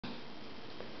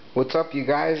What's up, you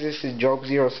guys? This is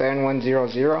Jobie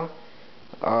 07100.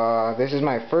 This is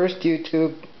my first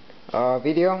YouTube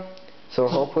video, so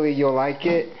hopefully you'll like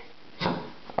it.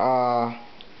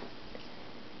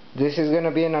 This is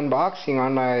gonna be an unboxing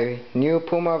on my new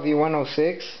Puma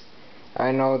V1.06.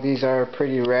 I know these are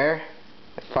pretty rare.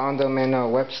 I found them in a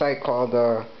website called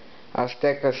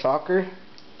Azteca Soccer.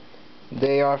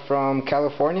 They are from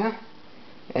California,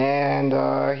 and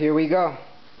here we go.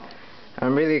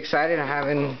 I'm really excited.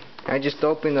 I just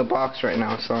opened the box right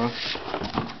now, so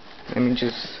let me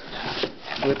just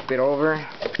flip it over.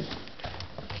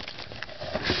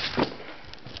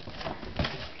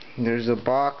 There's a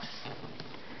box.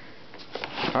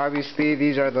 Obviously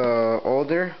these are the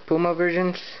older Puma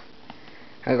versions.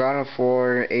 I got them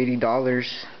for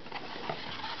 $80.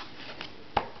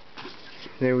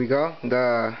 There we go,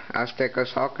 the Azteca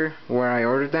Soccer, where I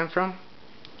ordered them from.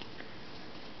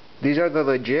 These are the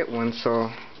legit ones,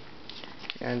 so,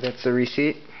 and that's the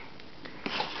receipt.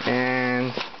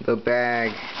 And the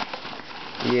bag.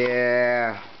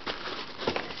 Yeah,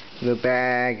 the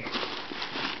bag.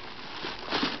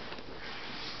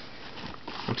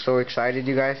 I'm so excited,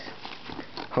 you guys.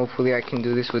 Hopefully I can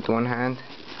do this with one hand.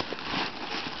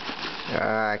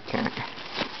 I can't.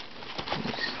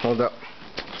 Just hold up.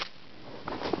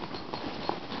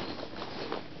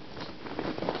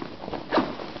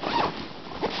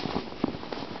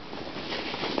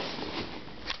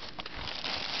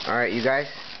 Alright, you guys,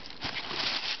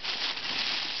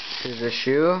 this is the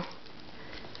shoe.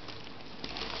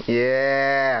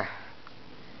 Yeah,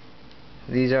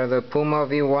 these are the Puma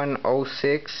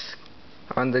V1.06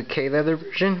 on the K leather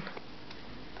version.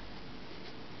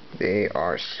 They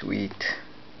are sweet.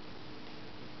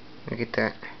 Look at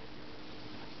that.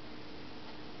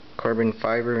 Carbon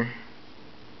fiber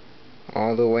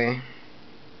all the way.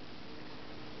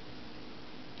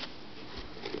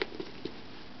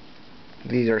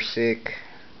 These are sick.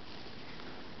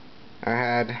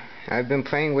 I've been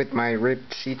playing with my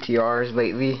ripped CTRs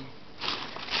lately,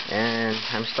 and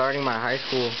I'm starting my high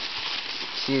school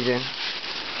season,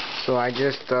 so I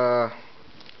just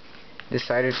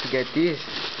decided to get these.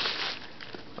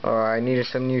 I needed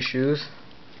some new shoes,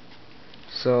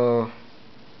 so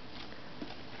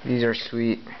these are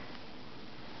sweet.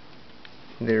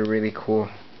 They're really cool.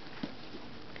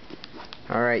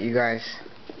 Alright, you guys,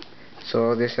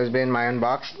 so this has been my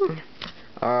unboxing.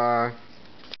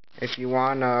 If you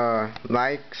want to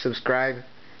like, subscribe,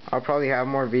 I'll probably have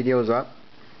more videos up.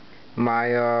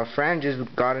 My friend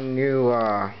just got a new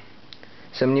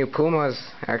some new Pumas,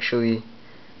 actually,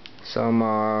 some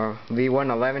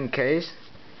V111Ks.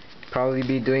 Probably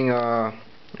be doing a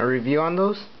review on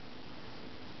those,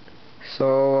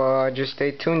 so just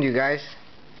stay tuned, you guys.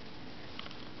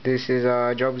 This is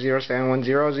Jobie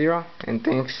 07100, and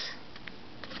thanks.